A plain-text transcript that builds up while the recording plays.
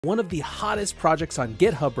One of the hottest projects on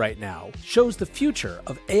GitHub right now shows the future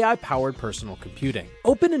of AI-powered personal computing.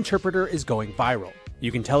 Open Interpreter is going viral.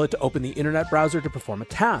 You can tell it to open the internet browser to perform a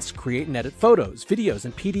task, create and edit photos, videos,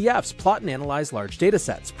 and PDFs, plot and analyze large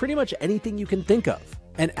datasets, pretty much anything you can think of.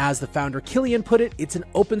 And as the founder Killian put it, it's an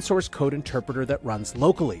open source code interpreter that runs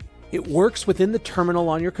locally. It works within the terminal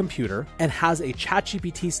on your computer and has a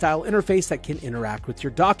ChatGPT style interface that can interact with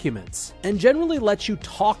your documents, and generally lets you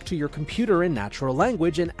talk to your computer in natural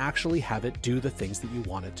language and actually have it do the things that you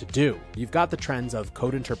want it to do. You've got the trends of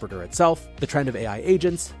code interpreter itself, the trend of AI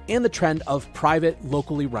agents, and the trend of private,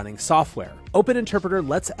 locally running software. Open Interpreter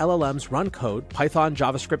lets LLMs run code, Python,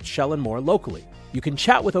 JavaScript, Shell, and more locally. You can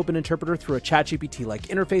chat with Open Interpreter through a ChatGPT-like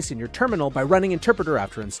interface in your terminal by running Interpreter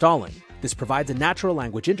after installing. This provides a natural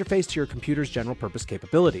language interface to your computer's general-purpose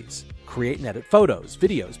capabilities. Create and edit photos,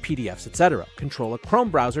 videos, PDFs, etc. Control a Chrome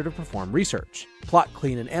browser to perform research. Plot,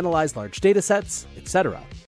 clean, and analyze large datasets, etc.